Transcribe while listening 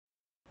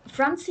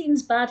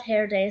Francine's Bad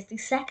Hair Day is the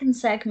second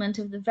segment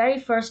of the very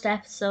first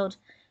episode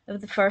of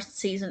the first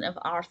season of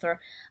Arthur.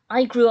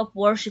 I grew up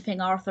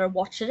worshipping Arthur,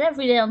 watched it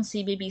every day on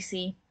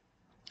CBBC,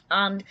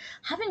 and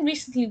having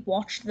recently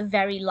watched the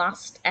very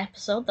last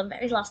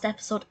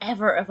episode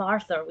ever of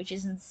Arthur, which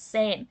is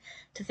insane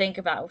to think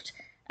about.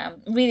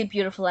 Really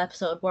beautiful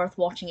episode, worth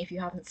watching if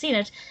you haven't seen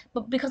it.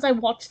 But because I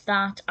watched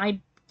that,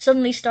 I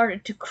suddenly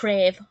started to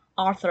crave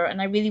Arthur,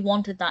 and I really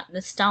wanted that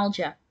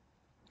nostalgia.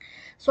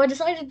 So I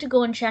decided to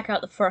go and check out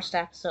the first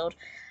episode,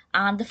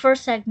 and the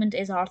first segment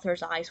is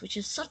Arthur's Eyes, which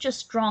is such a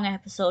strong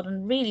episode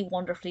and really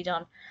wonderfully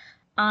done.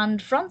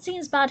 And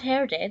Francine's Bad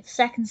Hair Day, the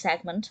second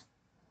segment,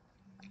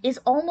 is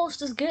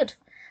almost as good.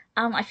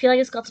 I feel like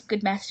it's got some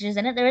good messages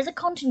in it. There is a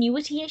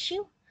continuity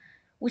issue,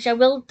 which I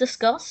will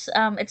discuss.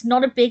 It's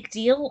not a big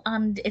deal,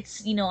 and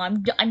it's,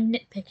 I'm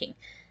nitpicking.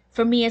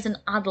 For me as an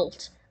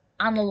adult,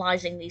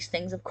 analysing these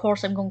things, of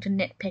course I'm going to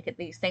nitpick at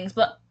these things,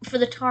 but for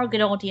the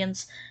target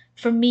audience,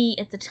 for me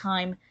at the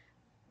time,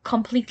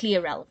 completely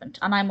irrelevant,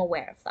 and I'm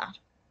aware of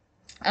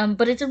that.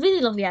 But it's a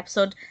really lovely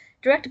episode,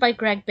 directed by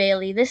Greg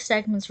Bailey. This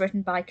segment's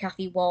written by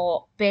Kathy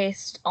Waugh,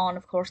 based on,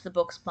 of course, the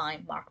books by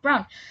Mark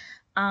Brown.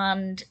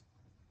 And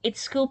it's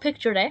School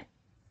Picture Day,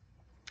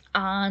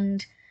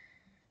 and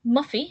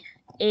Muffy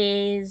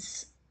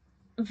is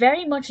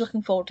very much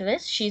looking forward to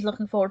this. She's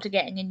looking forward to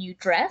getting a new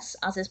dress,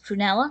 as is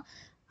Prunella,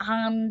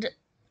 and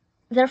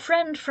their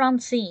friend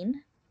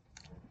Francine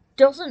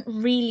doesn't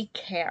really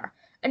care.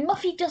 And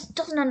Muffy just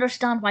doesn't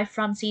understand why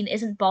Francine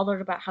isn't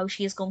bothered about how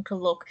she is going to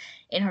look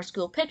in her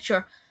school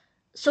picture.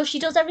 So she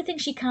does everything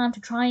she can to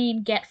try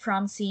and get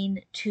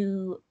Francine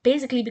to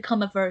basically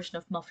become a version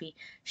of Muffy.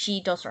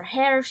 She does her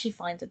hair, she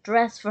finds a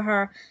dress for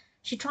her,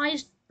 she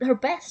tries her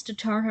best to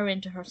turn her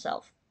into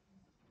herself.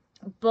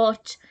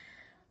 But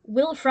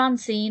will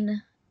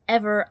Francine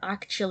ever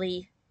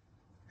actually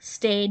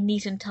stay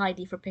neat and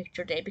tidy for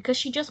picture day? Because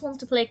she just wants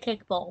to play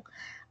kickball,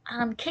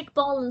 and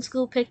kickball and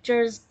school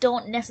pictures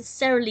don't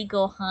necessarily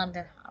go hand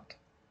in hand.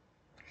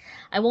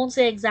 I won't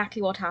say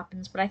exactly what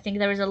happens, but I think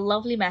there is a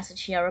lovely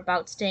message here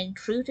about staying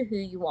true to who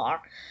you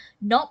are,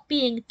 not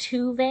being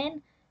too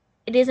vain.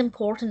 It is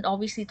important,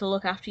 obviously, to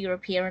look after your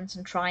appearance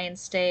and try and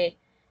stay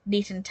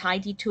neat and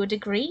tidy to a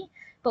degree,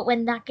 but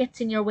when that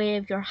gets in your way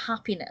of your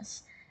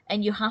happiness,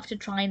 and you have to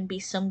try and be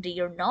somebody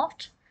you're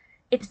not,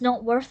 it's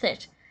not worth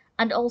it.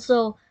 And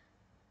also,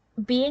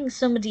 being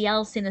somebody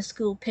else in a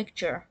school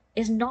picture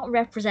is not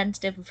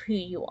representative of who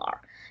you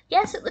are.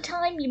 Yes, at the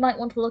time you might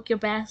want to look your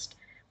best,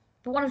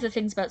 but one of the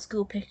things about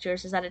school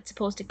pictures is that it's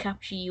supposed to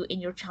capture you in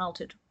your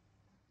childhood.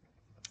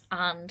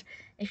 And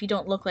if you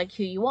don't look like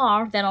who you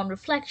are, then on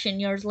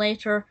reflection, years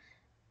later,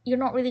 you're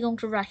not really going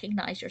to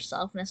recognise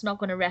yourself, and it's not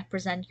going to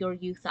represent your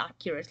youth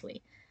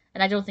accurately.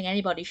 And I don't think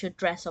anybody should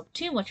dress up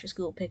too much for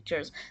school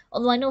pictures,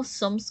 although I know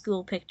some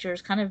school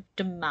pictures kind of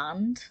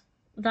demand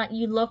that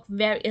you look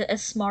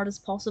as smart as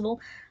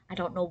possible. I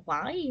don't know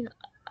why,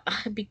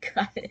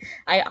 because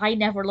I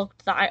never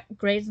looked that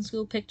great in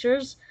school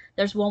pictures.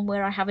 There's one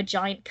where I have a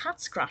giant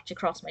cat scratch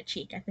across my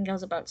cheek. I think I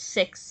was about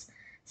six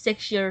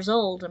years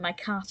old, and my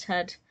cat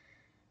had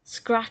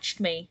scratched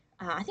me.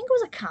 I think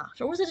it was a cat,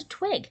 or was it a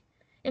twig?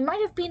 It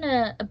might have been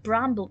a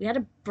bramble. We had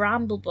a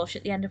bramble bush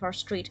at the end of our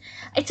street.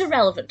 It's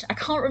irrelevant. I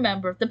can't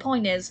remember. The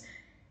point is,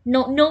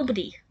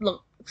 nobody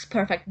looks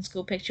perfect in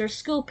school pictures.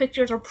 School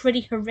pictures are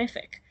pretty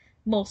horrific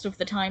most of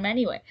the time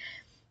anyway.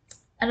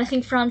 And I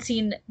think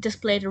Francine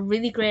displayed a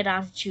really great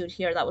attitude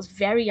here that was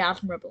very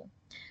admirable.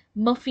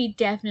 Muffy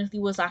definitely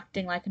was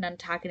acting like an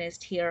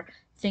antagonist here,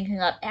 thinking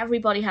that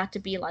everybody had to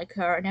be like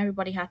her and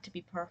everybody had to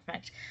be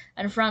perfect.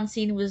 And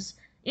Francine was,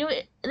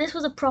 this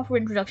was a proper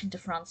introduction to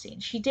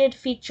Francine. She did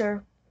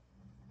feature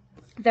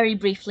very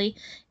briefly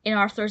in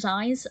Arthur's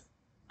Eyes,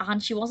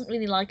 and she wasn't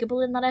really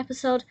likable in that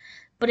episode,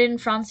 but in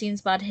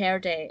Francine's Bad Hair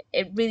Day,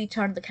 it really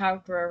turned the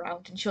character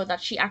around and showed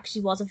that she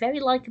actually was a very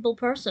likable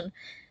person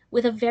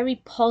with a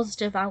very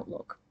positive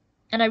outlook.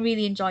 And I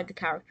really enjoyed the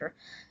character.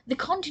 The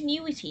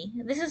continuity,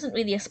 this isn't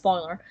really a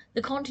spoiler,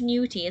 the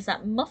continuity is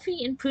that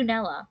Muffy and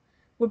Prunella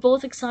were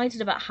both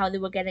excited about how they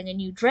were getting a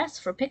new dress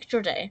for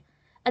picture day,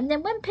 and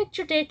then when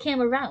picture day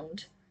came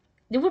around,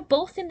 they were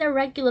both in their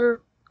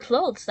regular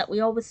clothes that we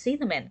always see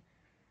them in.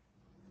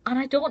 And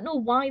I don't know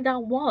why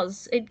that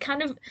was.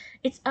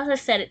 It's, as I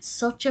said, it's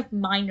such a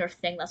minor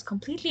thing that's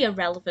completely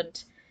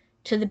irrelevant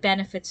to the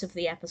benefits of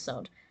the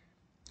episode.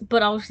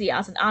 But obviously,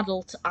 as an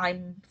adult,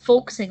 I'm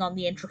focusing on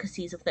the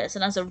intricacies of this.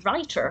 And as a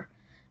writer,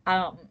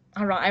 I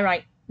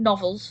write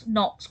novels,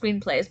 not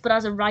screenplays, but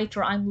as a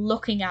writer, I'm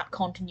looking at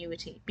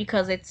continuity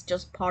because it's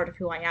just part of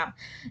who I am.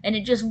 And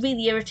it just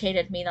really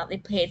irritated me that they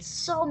paid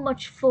so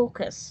much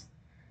focus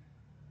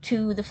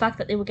to the fact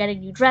that they were getting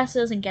new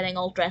dresses and getting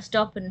all dressed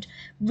up and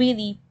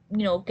really,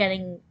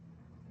 getting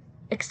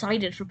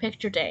excited for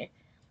picture day.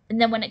 And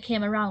then when it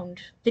came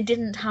around, they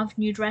didn't have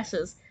new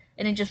dresses,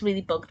 and it just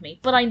really bugged me.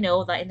 But I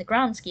know that in the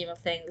grand scheme of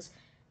things,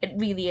 it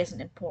really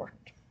isn't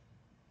important.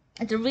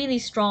 It's a really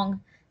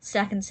strong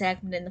second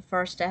segment in the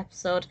first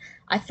episode.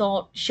 I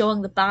thought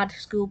showing the bad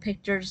school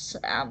pictures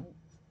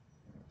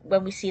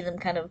when we see them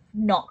kind of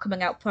not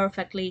coming out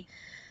perfectly,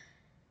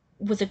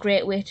 was a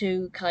great way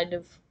to kind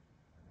of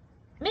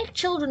make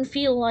children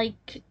feel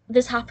like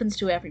this happens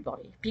to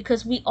everybody,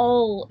 because we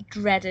all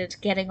dreaded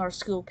getting our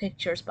school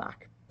pictures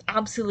back.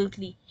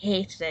 Absolutely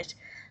hated it.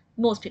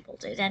 Most people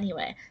did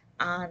anyway.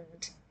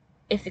 And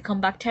if they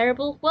come back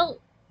terrible, well,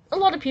 a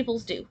lot of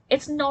people's do.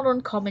 It's not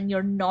uncommon,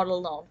 you're not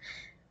alone.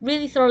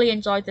 Really thoroughly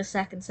enjoyed the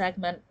second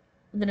segment.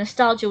 The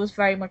nostalgia was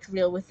very much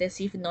real with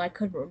this, even though I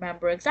couldn't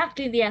remember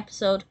exactly the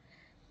episode.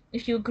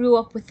 If you grew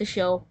up with the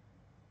show,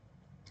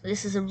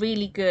 this is a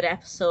really good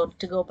episode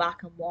to go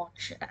back and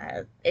watch.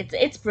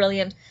 It's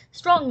brilliant.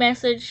 Strong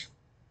message,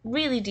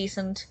 really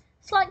decent.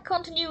 Slight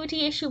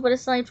continuity issue, but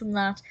aside from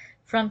that,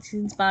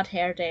 Francine's bad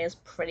hair day is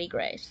pretty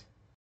great.